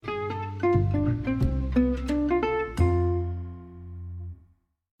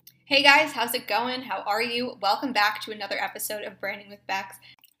Hey guys, how's it going? How are you? Welcome back to another episode of Branding with Bex.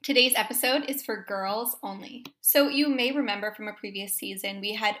 Today's episode is for girls only. So you may remember from a previous season,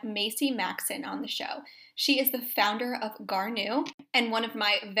 we had Macy Maxon on the show. She is the founder of Garnu and one of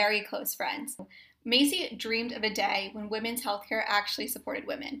my very close friends. Macy dreamed of a day when women's healthcare actually supported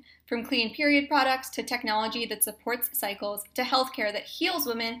women. From clean period products to technology that supports cycles to healthcare that heals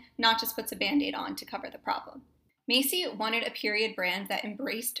women, not just puts a band-aid on to cover the problem. Macy wanted a period brand that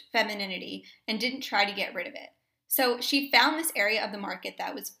embraced femininity and didn't try to get rid of it. So she found this area of the market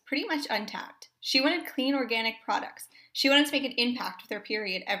that was pretty much untapped. She wanted clean organic products. She wanted to make an impact with her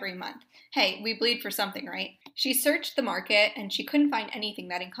period every month. Hey, we bleed for something, right? She searched the market and she couldn't find anything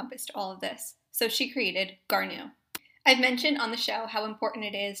that encompassed all of this. So she created Garnu. I've mentioned on the show how important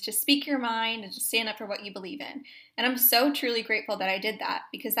it is to speak your mind and to stand up for what you believe in. And I'm so truly grateful that I did that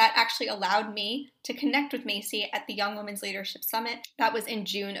because that actually allowed me to connect with Macy at the Young Women's Leadership Summit. That was in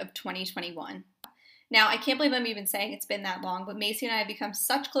June of 2021. Now, I can't believe I'm even saying it's been that long, but Macy and I have become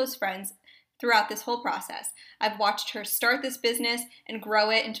such close friends throughout this whole process. I've watched her start this business and grow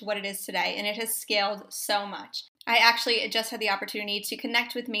it into what it is today, and it has scaled so much. I actually just had the opportunity to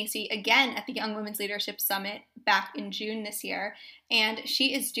connect with Macy again at the Young Women's Leadership Summit back in June this year, and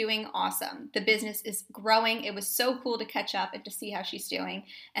she is doing awesome. The business is growing. It was so cool to catch up and to see how she's doing,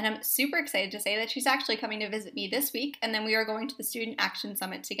 and I'm super excited to say that she's actually coming to visit me this week, and then we are going to the Student Action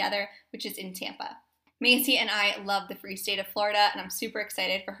Summit together, which is in Tampa. Macy and I love the free state of Florida, and I'm super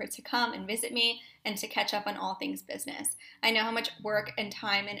excited for her to come and visit me and to catch up on all things business. I know how much work and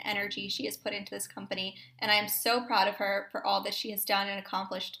time and energy she has put into this company, and I am so proud of her for all that she has done and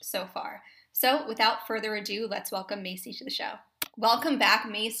accomplished so far. So without further ado, let's welcome Macy to the show. Welcome back,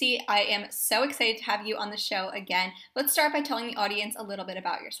 Macy. I am so excited to have you on the show again. Let's start by telling the audience a little bit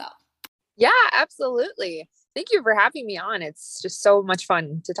about yourself. Yeah, absolutely. Thank you for having me on. It's just so much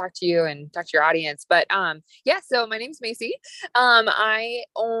fun to talk to you and talk to your audience. But so my name's Macy. I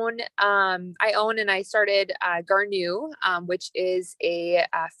own and I started Garnu, which is a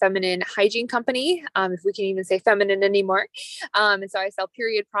feminine hygiene company, if we can even say feminine anymore. And so I sell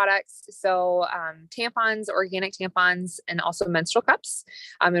period products, so tampons, organic tampons, and also menstrual cups.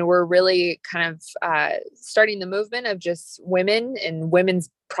 And we're really kind of starting the movement of just women and women's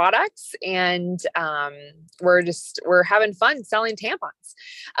products, and we're having fun selling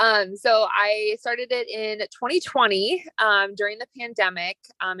tampons. So I started it in 2020 during the pandemic,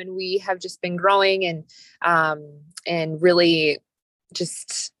 and we have just been growing and really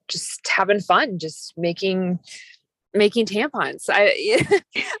just having fun, just making tampons.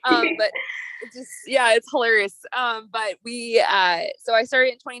 But it's hilarious. But so I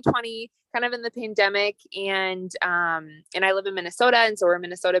started in 2020. Kind of in the pandemic, and I live in Minnesota, and so we're a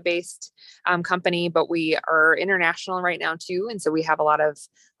Minnesota-based company, but we are international right now too, and so we have a lot of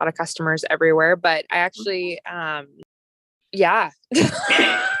customers everywhere. But I actually, So,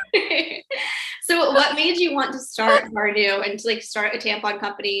 what made you want to start Garnu and to start a tampon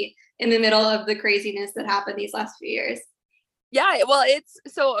company in the middle of the craziness that happened these last few years? Yeah, well,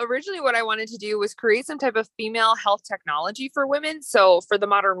 so originally what I wanted to do was create some type of female health technology for women. So for the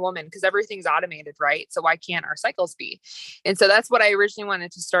modern woman, because everything's automated, right? So why can't our cycles be? And so that's what I originally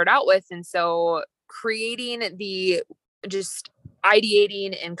wanted to start out with. And so just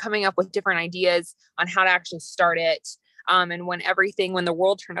ideating and coming up with different ideas on how to actually start it. And when the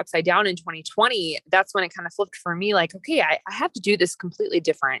world turned upside down in 2020, that's when it kind of flipped for me. Like, okay, I have to do this completely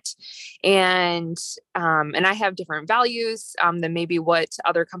different. And I have different values, than maybe what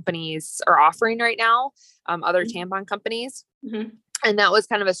other companies are offering right now, other tampon companies. Mm-hmm. And that was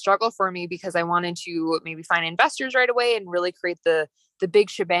kind of a struggle for me because I wanted to maybe find investors right away and really create the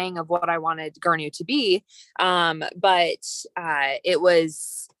big shebang of what I wanted Garnu to be. But it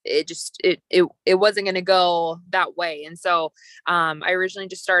wasn't going to go that way. And so, I originally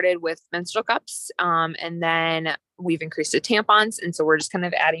just started with menstrual cups. And then we've increased to tampons. And so we're just kind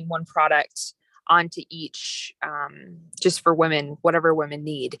of adding one product onto each, just for women, whatever women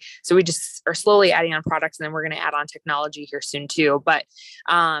need. So we just are slowly adding on products, and then we're going to add on technology here soon too. But,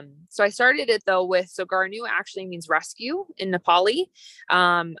 so I started it though so Garnu actually means rescue in Nepali.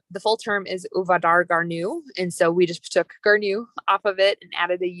 The full term is Uvadar Garnu. And so we just took Garnu off of it and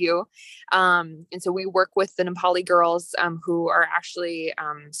added a U. And so we work with the Nepali girls, who are actually,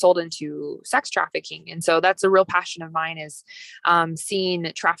 sold into sex trafficking. And so that's a real passion of mine, is,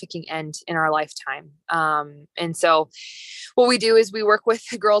 seeing trafficking end in our lifetime. And so what we do is we work with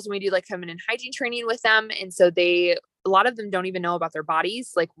the girls and we do like feminine hygiene training with them. And so a lot of them don't even know about their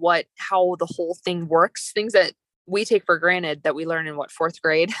bodies, like how the whole thing works, things that we take for granted that we learn in fourth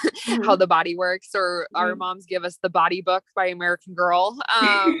grade, mm-hmm. how the body works, or mm-hmm. our moms give us the Body Book by American Girl.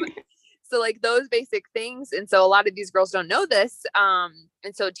 So like those basic things. And so a lot of these girls don't know this.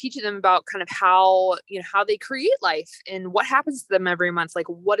 And so teaching them about kind of how, how they create life and what happens to them every month, like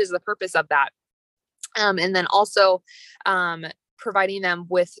what is the purpose of that? And then also, providing them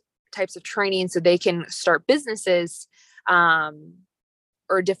with types of training so they can start businesses,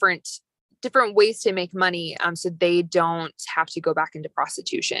 or different ways to make money, so they don't have to go back into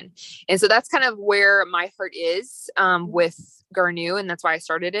prostitution. And so that's kind of where my heart is, with Garnu. And that's why I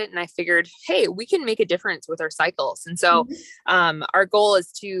started it. And I figured, hey, we can make a difference with our cycles. And so, our goal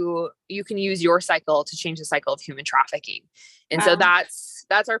is you can use your cycle to change the cycle of human trafficking. And so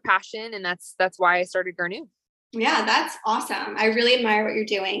that's our passion. And that's why I started Garnu. Yeah, that's awesome. I really admire what you're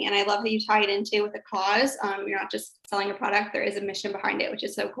doing. And I love that you tie it into with a cause. You're not just selling a product, there is a mission behind it, which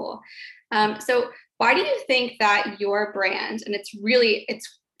is so cool. So why do you think that your brand, and it's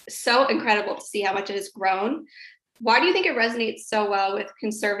so incredible to see how much it has grown. Why do you think it resonates so well with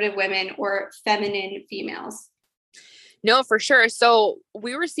conservative women or feminine females? No, for sure. So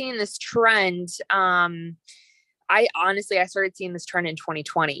we were seeing this trend. I started seeing this trend in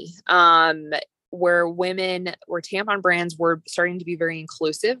 2020. Where tampon brands were starting to be very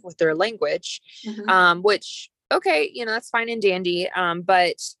inclusive with their language, which, okay, that's fine and dandy.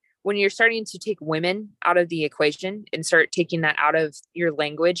 But when you're starting to take women out of the equation and start taking that out of your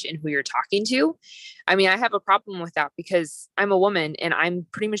language and who you're talking to, I mean, I have a problem with that because I'm a woman and I'm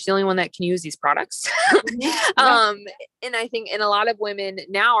pretty much the only one that can use these products. And I think, and a lot of women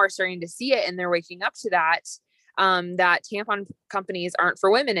now are starting to see it and they're waking up to that, that tampon companies aren't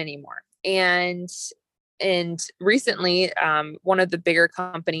for women anymore. And recently, one of the bigger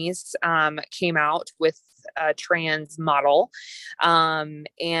companies, came out with a trans model,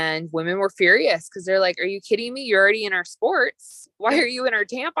 and women were furious because they're like, are you kidding me? You're already in our sports. Why are you in our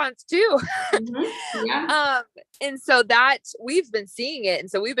tampons too? And so that we've been seeing it.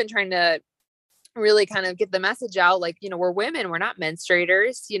 And so we've been trying to really kind of get the message out. Like, we're women, we're not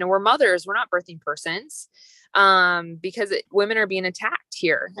menstruators, we're mothers, we're not birthing persons. Because women are being attacked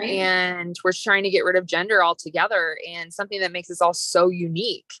here, right? And we're trying to get rid of gender altogether, and something that makes us all so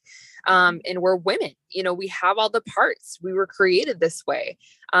unique. And we're women, we have all the parts. We were created this way.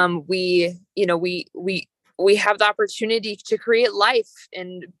 We have the opportunity to create life,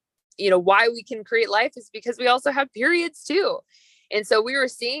 and why we can create life is because we also have periods too. And so we were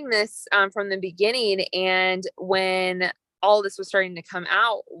seeing this, from the beginning. And when all this was starting to come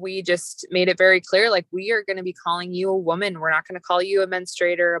out, we just made it very clear, like, we are going to be calling you a woman. We're not going to call you a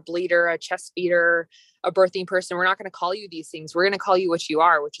menstruator, a bleeder, a chest feeder, a birthing person. We're not going to call you these things. We're going to call you what you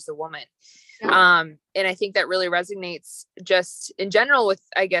are, which is a woman. Yeah. And I think that really resonates just in general with,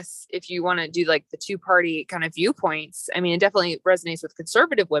 I guess, if you want to do like the two-party kind of viewpoints, I mean, it definitely resonates with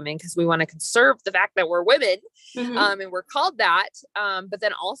conservative women because we want to conserve the fact that we're women, and we're called that. But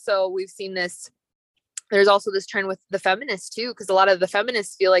then also we've seen this, there's also this trend with the feminists too, because a lot of the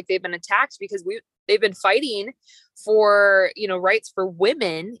feminists feel like they've been attacked because they've been fighting for, rights for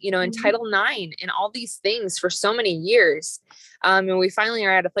women, in Title IX and all these things for so many years. And we finally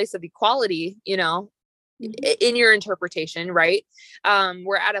are at a place of equality, in your interpretation, right?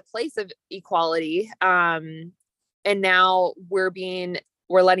 We're at a place of equality. And now we're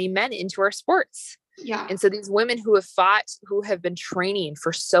letting men into our sports. Yeah. And so these women who have been training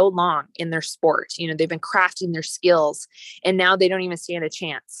for so long in their sport, they've been crafting their skills, and now they don't even stand a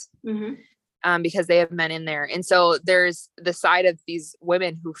chance, because they have men in there. And so there's the side of these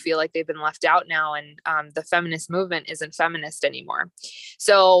women who feel like they've been left out now. And, the feminist movement isn't feminist anymore.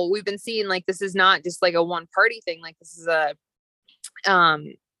 So we've been seeing, like, this is not just like a one party thing. Like, this is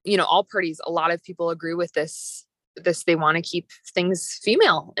all parties, a lot of people agree with this, they want to keep things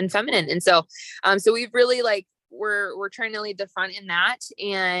female and feminine. And so, we've really, like, we're trying to lead the front in that.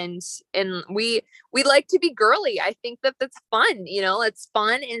 And we like to be girly. I think that that's fun. It's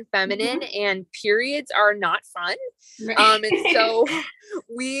fun and feminine, and periods are not fun. Right. And so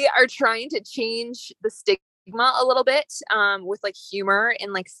we are trying to change the stigma a little bit, with like humor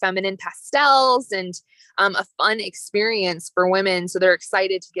and like feminine pastels and, a fun experience for women. So they're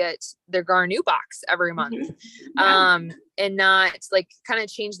excited to get their Garnu box every month. Yeah. And not like kind of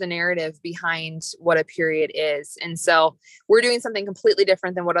change the narrative behind what a period is. And so we're doing something completely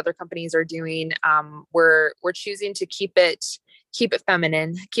different than what other companies are doing. We're choosing to keep it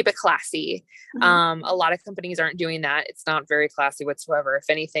feminine, keep it classy. A lot of companies aren't doing that. It's not very classy whatsoever.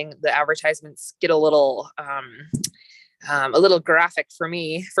 If anything, the advertisements get a little graphic for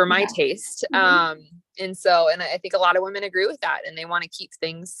my taste. And I think a lot of women agree with that, and they want to keep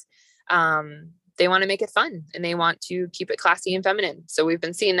things, they want to make it fun, and they want to keep it classy and feminine. So we've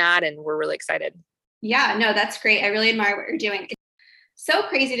been seeing that, and we're really excited. Yeah, no, that's great. I really admire what you're doing. so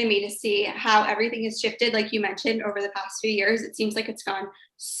crazy to me to see how everything has shifted, like you mentioned, over the past few years. It seems like it's gone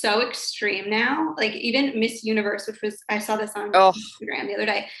so extreme now. Like even Miss Universe, which was, I saw this on Oh, Instagram the other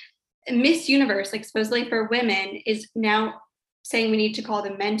day. Miss Universe, like supposedly for women, is now saying we need to call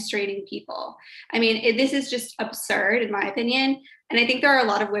them menstruating people. I mean, this is just absurd, in my opinion. And I think there are a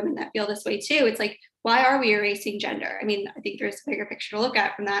lot of women that feel this way too. It's like, why are we erasing gender? I mean, I think there's a bigger picture to look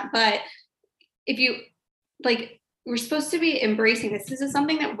at from that. But if you like, we're supposed to be embracing this. This is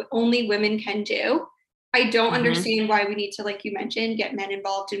something that only women can do. I don't understand why we need to, like you mentioned, get men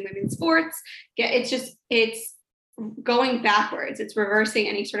involved in women's sports. It's going backwards. It's reversing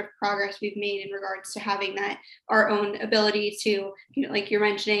any sort of progress we've made in regards to having that our own ability to, like you're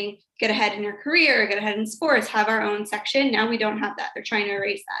mentioning, get ahead in your career, get ahead in sports, have our own section. Now we don't have that. They're trying to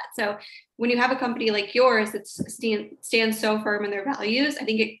erase that. So when you have a company like yours that stands so firm in their values, I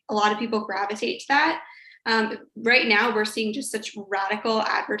think a lot of people gravitate to that. Right now, we're seeing just such radical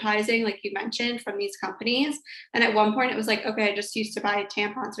advertising, like you mentioned, from these companies. And at one point, it was like, okay, I just used to buy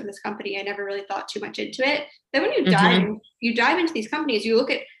tampons from this company. I never really thought too much into it. Then when you dive into these companies, you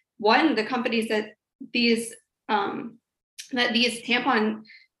look at the companies that these tampon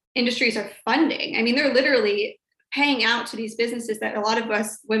industries are funding. I mean, they're literally paying out to these businesses that a lot of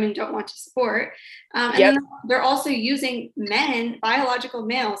us women don't want to support. And then they're also using biological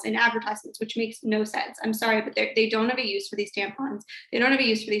males in advertisements, which makes no sense. I'm sorry, but they don't have a use for these tampons. They don't have a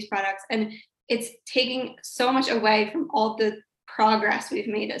use for these products. And it's taking so much away from all the progress we've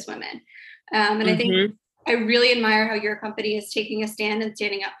made as women. And I think I really admire how your company is taking a stand and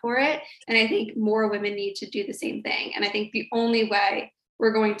standing up for it. And I think more women need to do the same thing. And I think the only way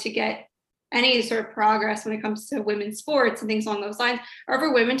we're going to get any sort of progress when it comes to women's sports and things along those lines are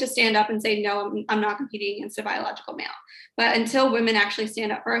for women to stand up and say, no, I'm not competing against a biological male. But until women actually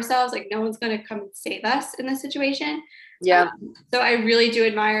stand up for ourselves, like no one's going to come and save us in this situation. Yeah. So I really do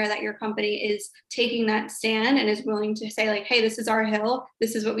admire that your company is taking that stand and is willing to say like, hey, this is our hill.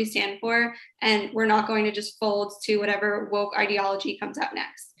 This is what we stand for. And we're not going to just fold to whatever woke ideology comes out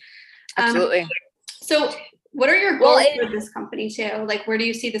next. Absolutely. So what are your goals for this company too? Like, where do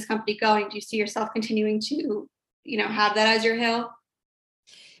you see this company going? Do you see yourself continuing to, have that as your hill?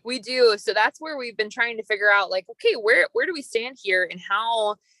 We do. So that's where we've been trying to figure out like, okay, where do we stand here and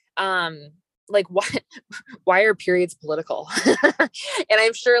how, like why are periods political? And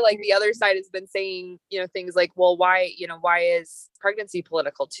I'm sure like the other side has been saying, things like, well, why is pregnancy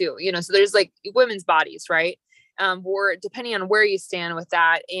political too? So there's like women's bodies, right? Or depending on where you stand with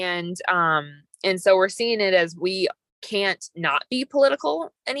that. And so we're seeing it as we can't not be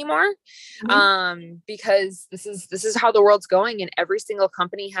political anymore. Because this is how the world's going, and every single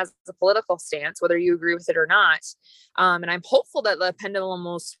company has a political stance, whether you agree with it or not. And I'm hopeful that the pendulum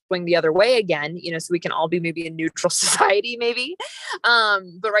will swing the other way again, so we can all be maybe a neutral society, maybe.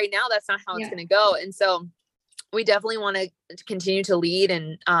 But right now that's not how it's going to go. And so we definitely want to continue to lead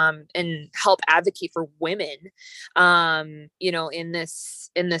and help advocate for women,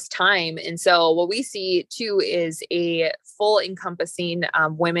 in this time. And so what we see too is a full encompassing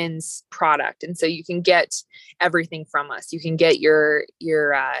women's product. And so you can get everything from us. You can get your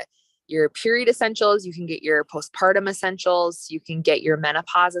period essentials. You can get your postpartum essentials. You can get your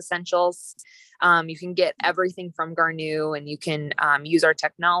menopause essentials. You can get everything from Garnu, and you can use our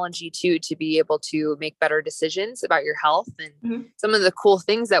technology to be able to make better decisions about your health and some of the cool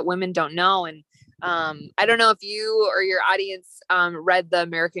things that women don't know. And I don't know if you or your audience read the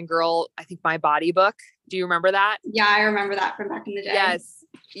American Girl, I think, My Body book. Do you remember that? Yeah, I remember that from back in the day.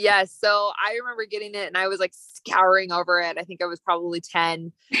 Yes. So I remember getting it and I was like scouring over it. I think I was probably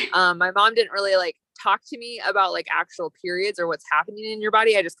 10. My mom didn't really like talk to me about like actual periods or what's happening in your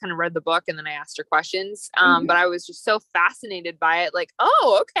body. I just kind of read the book and then I asked her questions. But I was just so fascinated by it. Like,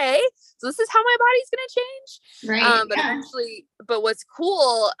 oh, okay. So this is how my body's going to change. Right. But eventually, but what's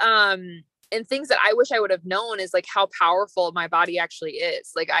cool, and things that I wish I would have known is like how powerful my body actually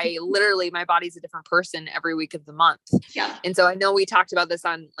is. Like my body's a different person every week of the month. Yeah. And so I know we talked about this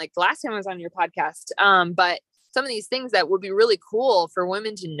on like the last time I was on your podcast. But some of these things that would be really cool for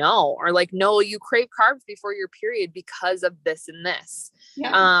women to know, or like, no, you crave carbs before your period because of this and this.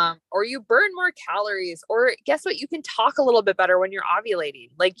 Yeah. Or you burn more calories, or guess what? You can talk a little bit better when you're ovulating.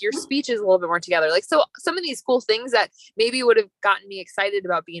 Like your speech is a little bit more together. Like, so some of these cool things that maybe would have gotten me excited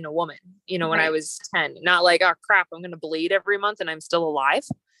about being a woman, when I was 10, not like, oh crap, I'm going to bleed every month and I'm still alive.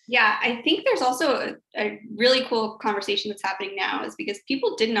 Yeah. I think there's also a really cool conversation that's happening now is because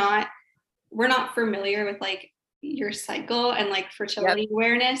people we're not familiar with like your cycle and like fertility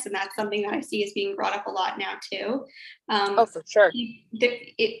awareness. And that's something that I see is being brought up a lot now too. For sure.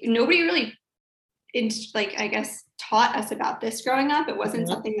 Nobody really, I guess, taught us about this growing up. It wasn't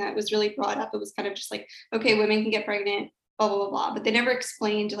something that was really brought up. It was kind of just like, okay, women can get pregnant, blah, blah, blah, blah. But they never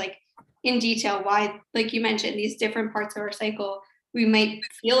explained like in detail why, like you mentioned, these different parts of our cycle, we might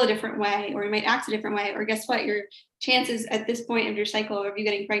feel a different way, or we might act a different way, or guess what? Your chances at this point of your cycle of you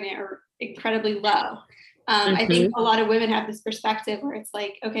getting pregnant are incredibly low. I think a lot of women have this perspective where it's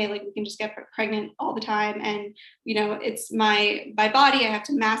like, okay, like we can just get pregnant all the time. And, you know, it's my body, I have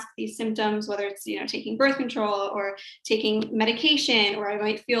to mask these symptoms, whether it's, you know, taking birth control or taking medication, or I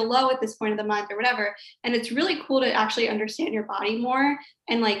might feel low at this point of the month or whatever. And it's really cool to actually understand your body more.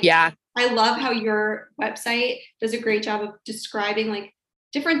 And like, yeah, I love how your website does a great job of describing like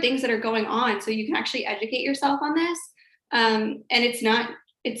different things that are going on. So you can actually educate yourself on this. And it's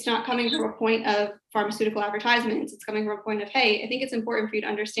not coming from a point of pharmaceutical advertisements. It's coming from a point of, hey, I think it's important for you to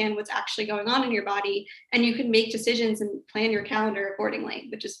understand what's actually going on in your body, and you can make decisions and plan your calendar accordingly,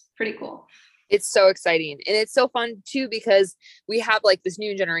 which is pretty cool. It's so exciting. And it's so fun too, because we have like this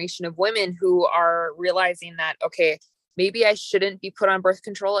new generation of women who are realizing that, okay, maybe I shouldn't be put on birth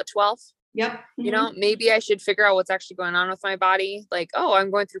control at 12. Yep. Mm-hmm. You know, maybe I should figure out what's actually going on with my body. Like, oh,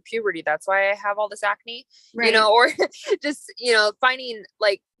 I'm going through puberty. That's why I have all this acne, right. You know, or just, you know, finding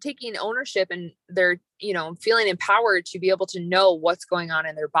like taking ownership, and they're, you know, feeling empowered to be able to know what's going on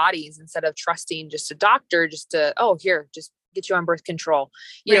in their bodies, instead of trusting just a doctor, just to, oh, here, just get you on birth control,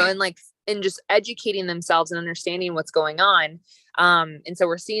 you know, and like, and just educating themselves and understanding what's going on. And so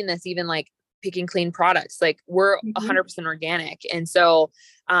we're seeing this even like picking clean products, like we're 100% organic. And so,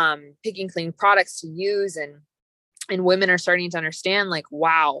 picking clean products to use, and women are starting to understand like,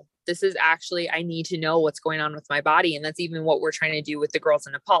 wow, this is actually, I need to know what's going on with my body. And that's even what we're trying to do with the girls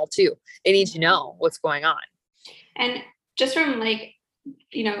in Nepal too. They need to know what's going on. And just from like,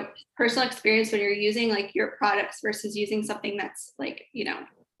 you know, personal experience, when you're using like your products versus using something that's like, you know,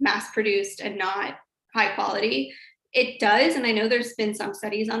 mass produced and not high quality, it does. And I know there's been some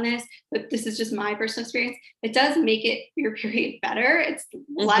studies on this, but this is just my personal experience. It does make it your period better. It's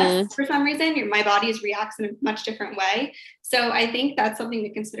less for some reason. My body reacts in a much different way. So I think that's something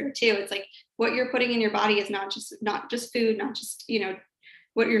to consider too. It's like what you're putting in your body is not just food, not just, you know,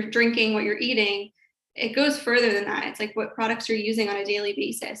 what you're drinking, what you're eating. It goes further than that. It's like what products you're using on a daily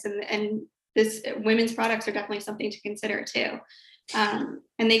basis. And this women's products are definitely something to consider too. And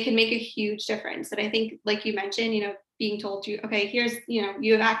they can make a huge difference. And I think, like you mentioned, you know, being told you, okay, here's, you know,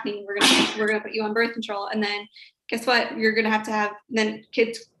 you have acne, we're going to put you on birth control. And then guess what? You're going to have, then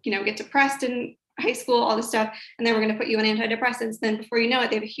kids, you know, get depressed in high school, all this stuff. And then we're going to put you on antidepressants. Then before you know it,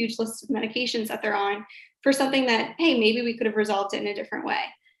 they have a huge list of medications that they're on for something that, hey, maybe we could have resolved it in a different way.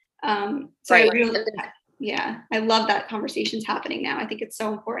 So right. I love that conversation's happening now. I think it's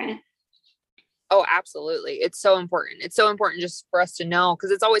so important. Oh, absolutely. It's so important. It's so important just for us to know, because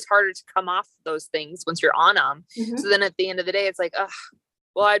it's always harder to come off those things once you're on them. So then at the end of the day, it's like,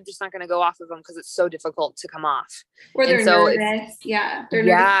 well, I'm just not going to go off of them because it's so difficult to come off. Or they're nervous. They're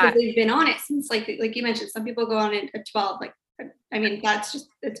nervous because they've been on it since, like you mentioned, some people go on it at 12. Like, I mean,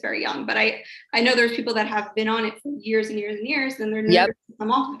 it's very young, but I know there's people that have been on it for years and years and years, and they're nervous to come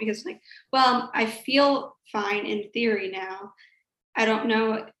off it because like, well, I feel fine in theory now. I don't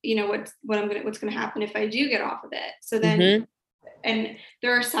know, you know, what's going to happen if I do get off of it. So then, and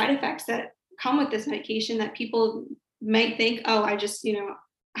there are side effects that come with this medication that people might think, oh, I just, you know,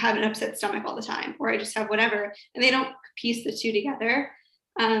 have an upset stomach all the time, or I just have whatever, and they don't piece the two together.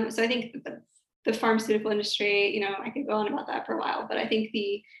 So I think the pharmaceutical industry, you know, I could go on about that for a while, but I think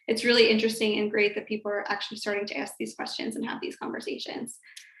it's really interesting and great that people are actually starting to ask these questions and have these conversations.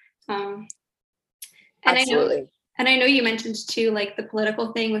 Absolutely. And I know you mentioned too, like the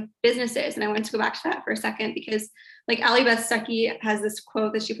political thing with businesses. And I want to go back to that for a second, because like Ali Beth Stuckey has this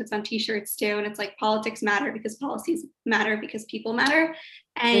quote that she puts on t-shirts too. And it's like, politics matter because policies matter because people matter.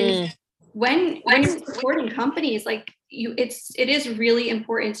 And when you're supporting companies, like it is really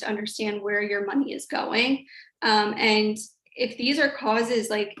important to understand where your money is going. And if these are causes,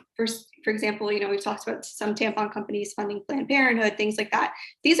 like for example, you know, we've talked about some tampon companies funding Planned Parenthood, things like that.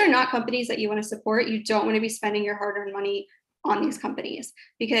 These are not companies that you want to support. You don't want to be spending your hard-earned money on these companies,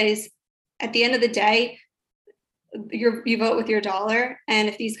 because at the end of the day, you vote with your dollar. And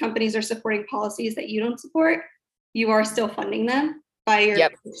if these companies are supporting policies that you don't support, you are still funding them by your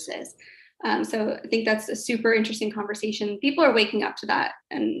purchases. So I think that's a super interesting conversation. People are waking up to that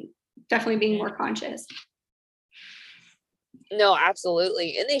and definitely being more conscious. No,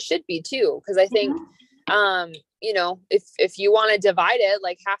 absolutely. And they should be too. Cause I think, you know, if you want to divide it,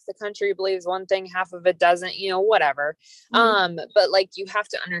 like half the country believes one thing, half of it doesn't, you know, whatever. But like, you have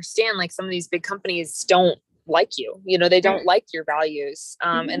to understand, like some of these big companies don't like you, they don't like your values.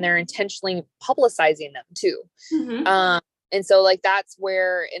 And they're intentionally publicizing them too. And so like, that's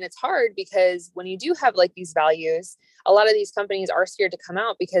where, and it's hard because when you do have like these values, a lot of these companies are scared to come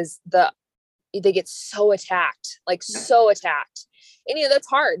out because they get so attacked, like so attacked. And that's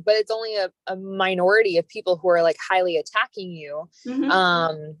hard, but it's only a minority of people who are like highly attacking you.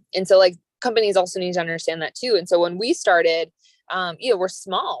 And so like companies also need to understand that too. And so when we started, we're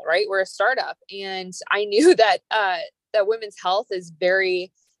small, right? We're a startup. And I knew that, that women's health is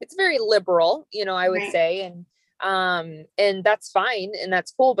it's very liberal, I would say. And that's fine. And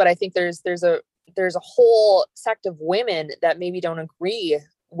that's cool. But I think there's a whole sect of women that maybe don't agree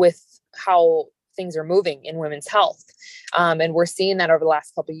with how things are moving in women's health. And we're seeing that over the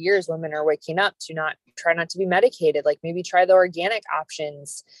last couple of years, women are waking up to try not to be medicated, like maybe try the organic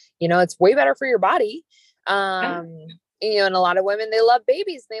options. It's way better for your body. And a lot of women, they love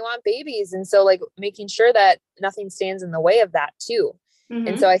babies, they want babies. And so like making sure that nothing stands in the way of that too.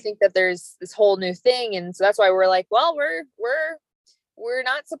 And so I think that there's this whole new thing. And so that's why we're like, well, we're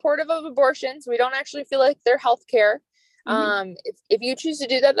not supportive of abortions. We don't actually feel like they're healthcare. If you choose to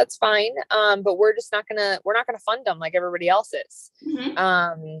do that, that's fine. But we're not gonna fund them like everybody else is.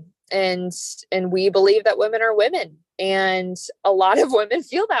 And we believe that women are women, and a lot of women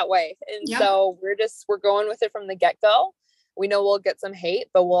feel that way. And so we're going with it from the get go. We know we'll get some hate,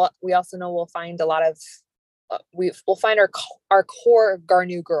 but we also know we'll find a lot of, we'll find our core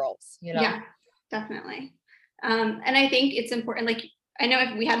Garnu girls, Yeah, definitely. And I think it's important, like, I know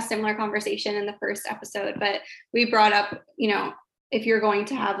if we had a similar conversation in the first episode, but we brought up, if you're going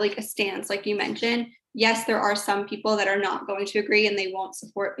to have like a stance, like you mentioned, yes, there are some people that are not going to agree and they won't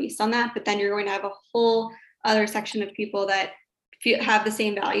support based on that. But then you're going to have a whole other section of people that have the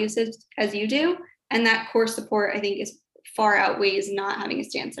same values as you do. And that core support, I think, is far outweighs not having a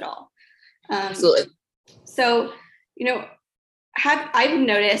stance at all. Absolutely. So, I've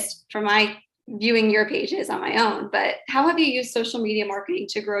noticed from my viewing your pages on my own, but how have you used social media marketing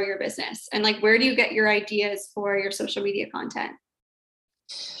to grow your business? And like, where do you get your ideas for your social media content?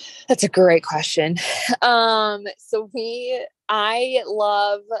 That's a great question. I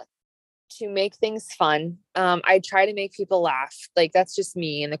love to make things fun. I try to make people laugh. Like that's just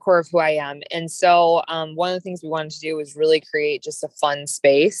me and the core of who I am. And so, one of the things we wanted to do was really create just a fun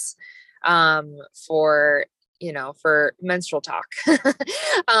space, for menstrual talk, for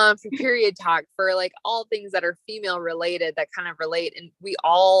period talk, for like all things that are female related that kind of relate. And we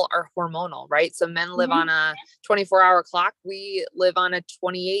all are hormonal, right? So men live on a 24-hour clock. We live on a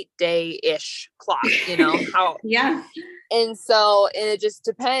 28-day-ish clock, how. Yeah. And so, and it just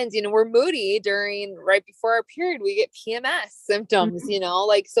depends, we're moody right before our period, we get PMS symptoms,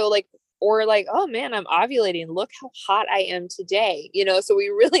 or like, oh man, I'm ovulating. Look how hot I am today. So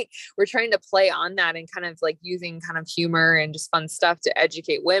we're trying to play on that and kind of like using kind of humor and just fun stuff to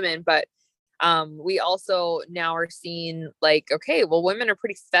educate women. But we also now are seeing like, okay, well, women are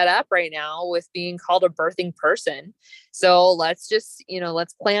pretty fed up right now with being called a birthing person. So let's just,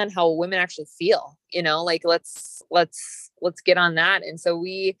 let's play on how women actually feel, like let's get on that. And so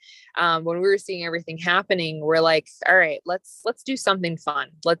when we were seeing everything happening, we're like, all right, let's do something fun.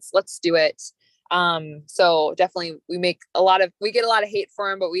 Let's do it. So definitely we get a lot of hate for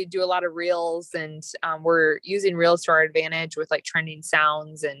them, but we do a lot of reels, and we're using reels to our advantage with like trending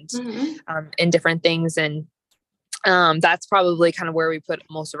sounds and different things. And that's probably kind of where we put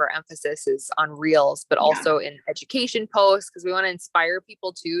most of our emphasis is on reels, but also in education posts, because we want to inspire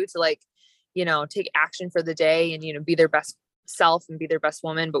people too, to like, take action for the day and, be their best self and be their best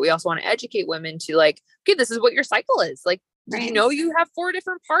woman. But we also want to educate women to like, okay, this is what your cycle is like. Did you know you have 4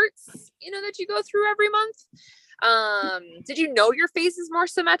 different parts, that you go through every month? Did you know your face is more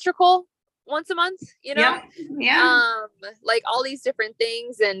symmetrical once a month? Yeah. Like all these different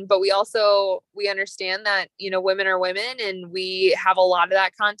things. But we understand that, women are women, and we have a lot of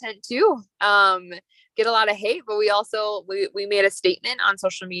that content too. Get a lot of hate, but we made a statement on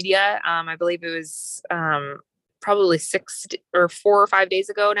social media. I believe it was, probably 4 or 5 days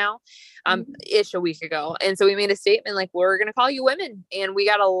ago now, a week ago. And so we made a statement like, we're going to call you women. And we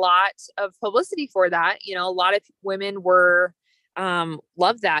got a lot of publicity for that. A lot of women were,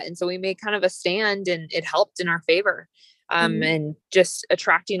 love that. And so we made kind of a stand, and it helped in our favor, and just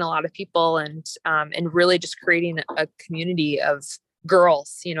attracting a lot of people, and really just creating a community of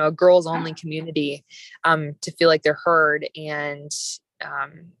girls, a girls only community, to feel like they're heard. And,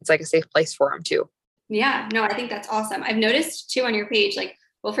 it's like a safe place for them too. Yeah, no, I think that's awesome. I've noticed too on your page, like,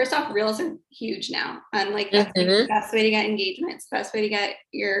 well, first off, reels are huge now. And like, that's like the best way to get engagement. It's the best way to get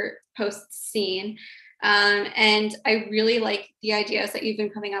your posts seen. And I really like the ideas that you've been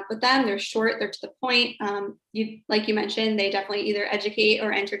coming up with them. They're short, they're to the point. Like you mentioned, they definitely either educate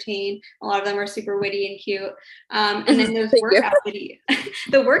or entertain. A lot of them are super witty and cute. And then those workout video,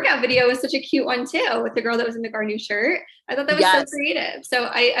 the workout video was such a cute one too, with the girl that was in the Gardew shirt. I thought that was so creative. So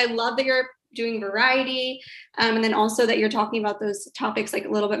I love that you're doing variety. And then also that you're talking about those topics like a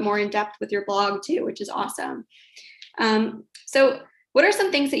little bit more in depth with your blog too, which is awesome. So what are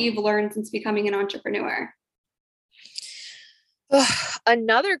some things that you've learned since becoming an entrepreneur?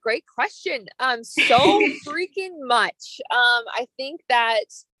 Another great question. So freaking much. I think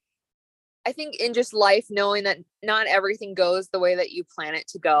in just life, knowing that not everything goes the way that you plan it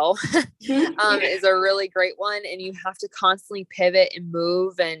to go, is a really great one. And you have to constantly pivot and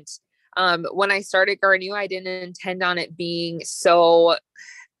move. And when I started Gardew, I didn't intend on it being so.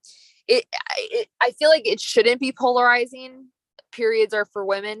 I feel like it shouldn't be polarizing. Periods are for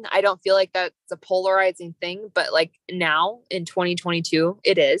women. I don't feel like that's a polarizing thing, but like now in 2022,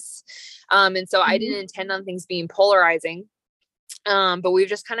 it is. And so I didn't intend on things being polarizing. But we've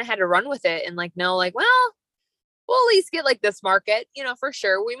just kind of had to run with it and like, know, like, well, we'll at least get like this market, for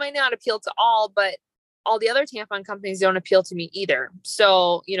sure. We might not appeal to all, but all the other tampon companies don't appeal to me either.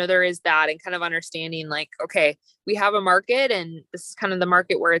 So, there is that, and kind of understanding like, okay, we have a market and this is kind of the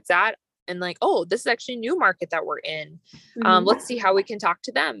market where it's at. And like, oh, this is actually a new market that we're in. Let's see how we can talk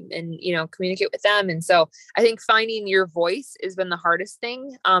to them and, communicate with them. And so I think finding your voice has been the hardest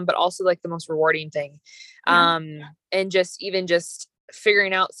thing, but also like the most rewarding thing. And just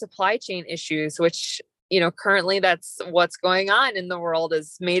figuring out supply chain issues, which, currently that's what's going on in the world,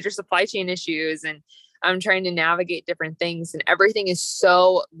 is major supply chain issues. And I'm trying to navigate different things, and everything is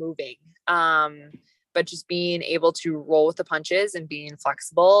so moving. But just being able to roll with the punches and being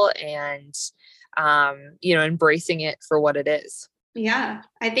flexible and, embracing it for what it is. Yeah.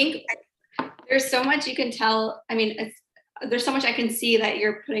 I think there's so much you can tell. I mean, there's so much I can see that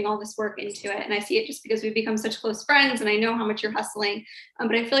you're putting all this work into it. And I see it just because we've become such close friends and I know how much you're hustling.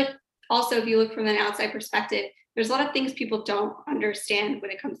 But I feel like also, if you look from an outside perspective, there's a lot of things people don't understand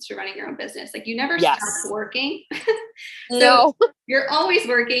when it comes to running your own business. Like you never stop working. So you're always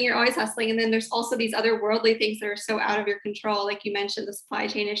working, you're always hustling. And then there's also these other worldly things that are so out of your control. Like you mentioned, the supply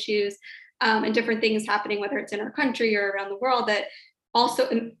chain issues, and different things happening, whether it's in our country or around the world, that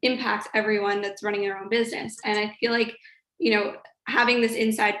also impacts everyone that's running their own business. And I feel like, having this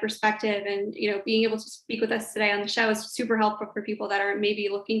inside perspective and, being able to speak with us today on the show is super helpful for people that are maybe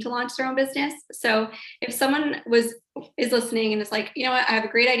looking to launch their own business. So if someone is listening and is like, you know what, I have a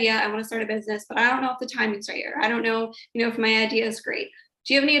great idea, I want to start a business, but I don't know if the timing's right, or I don't know, if my idea is great.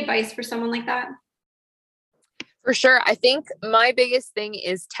 Do you have any advice for someone like that? For sure. I think my biggest thing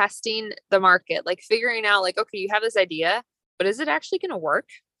is testing the market, like figuring out like, okay, you have this idea, but is it actually going to work?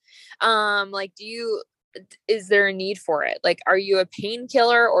 Is there a need for it? Like, are you a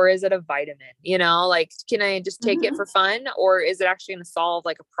painkiller or is it a vitamin? Like, can I just take it for fun, or is it actually going to solve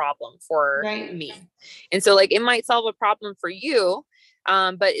like a problem for me? And so like, it might solve a problem for you.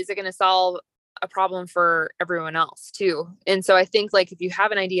 But is it going to solve a problem for everyone else too? And so I think like, if you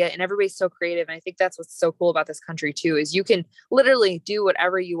have an idea, and everybody's so creative, and I think that's what's so cool about this country too, is you can literally do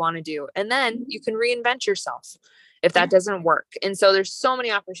whatever you want to do. And then you can reinvent yourself if that doesn't work. And so there's so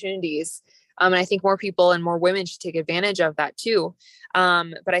many opportunities. And I think more people and more women should take advantage of that too.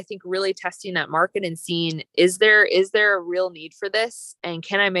 But I think really testing that market and seeing, is there a real need for this? And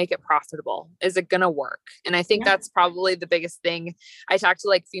can I make it profitable? Is it going to work? And I think that's probably the biggest thing. I talk to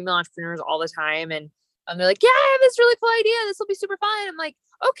like female entrepreneurs all the time, and they're like, yeah, I have this really cool idea. This will be super fun. I'm like,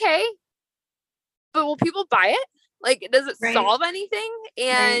 okay, but will people buy it? Like, does it solve anything?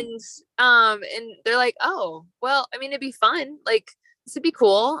 And, and they're like, oh, well, I mean, it'd be fun. Like, this would be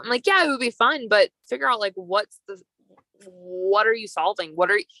cool. I'm like, yeah, it would be fun, but figure out like, what are you solving?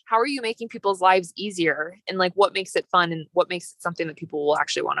 How are you making people's lives easier? And like, what makes it fun, and what makes it something that people will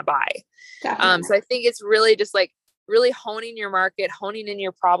actually want to buy? So I think it's really just like really honing your market, honing in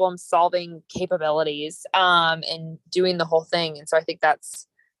your problem solving capabilities, and doing the whole thing. And so I think that's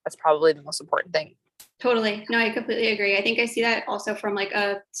probably the most important thing. Totally. No, I completely agree. I think I see that also from like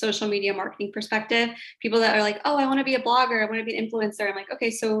a social media marketing perspective. People that are like, oh, I want to be a blogger, I want to be an influencer. I'm like,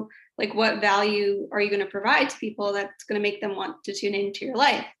 okay, so like, what value are you going to provide to people that's going to make them want to tune into your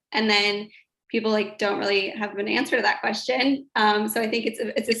life? And then people like don't really have an answer to that question. So I think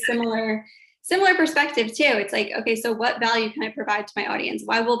it's a similar perspective too. It's like, okay, so what value can I provide to my audience?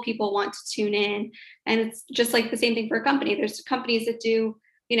 Why will people want to tune in? And it's just like the same thing for a company. There's companies that do,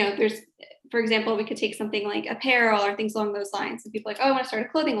 for example, we could take something like apparel or things along those lines. And people are like, oh, I want to start a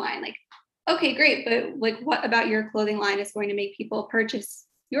clothing line. Like, okay, great. But like, what about your clothing line is going to make people purchase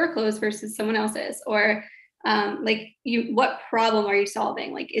your clothes versus someone else's? Or what problem are you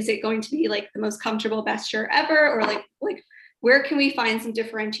solving? Like, is it going to be like the most comfortable, best shirt ever? Or like where can we find some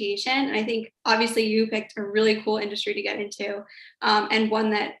differentiation? And I think obviously you picked a really cool industry to get into, and one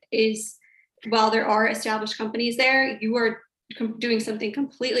that is, while there are established companies there, you are doing something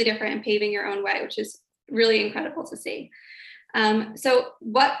completely different and paving your own way, which is really incredible to see. So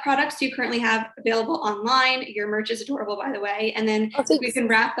what products do you currently have available online? Your merch is adorable, by the way. And then we can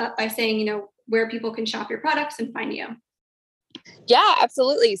wrap up by saying, you know, where people can shop your products and find you. Yeah,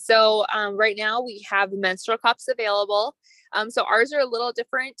 absolutely. So right now we have menstrual cups available. So ours are a little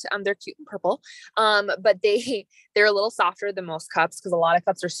different. They're cute and purple, but they're a little softer than most cups because a lot of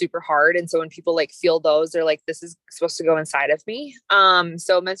cups are super hard. And so when people like feel those, they're like, this is supposed to go inside of me.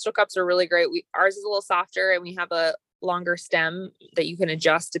 So menstrual cups are really great. Ours is a little softer, and we have a longer stem that you can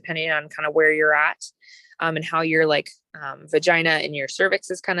adjust depending on kind of where you're at, and how your like vagina and your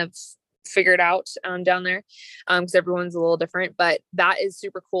cervix is kind of figured out down there, because everyone's a little different. But that is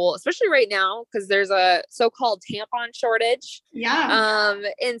super cool, especially right now because there's a so-called tampon shortage.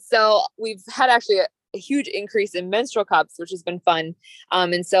 And so we've had actually a huge increase in menstrual cups, which has been fun.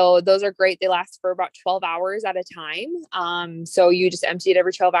 And so those are great. They last for about 12 hours at a time. So you just empty it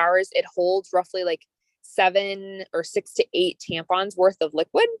every 12 hours. It holds roughly like 7 or 6 to 8 tampons worth of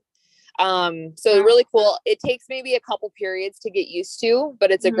liquid. So really cool. It takes maybe a couple periods to get used to, but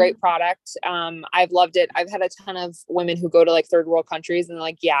it's a great product. I've loved it. I've had a ton of women who go to like third world countries and they're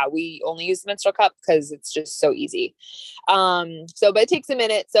like, yeah, we only use the menstrual cup because it's just so easy. But it takes a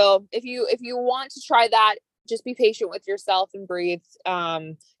minute. So if you want to try that, just be patient with yourself and breathe.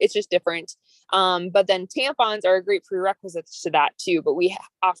 It's just different. But then tampons are a great prerequisite to that too, but we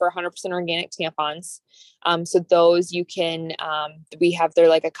offer 100% organic tampons. So those you can, they're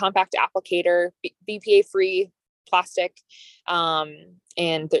like a compact applicator, BPA free plastic.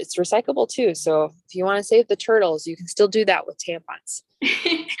 And it's recyclable too. So if you want to save the turtles, you can still do that with tampons.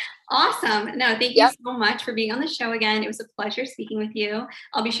 Awesome. No, thank you so much for being on the show again. It was a pleasure speaking with you.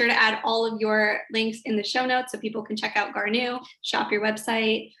 I'll be sure to add all of your links in the show notes so people can check out Garnu, shop your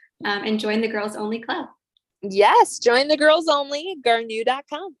website, and join the Girls Only Club. Yes, join the Girls Only,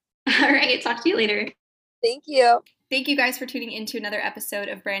 garnu.com. All right. Talk to you later. Thank you. Thank you guys for tuning into another episode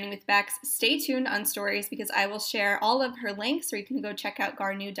of Branding with Bex. Stay tuned on stories because I will share all of her links, or you can go check out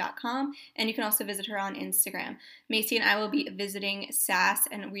garnu.com, and you can also visit her on Instagram. Macy and I will be visiting SAS,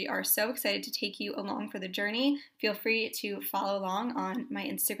 and we are so excited to take you along for the journey. Feel free to follow along on my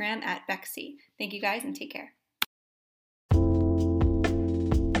Instagram at Bexy. Thank you guys, and take care.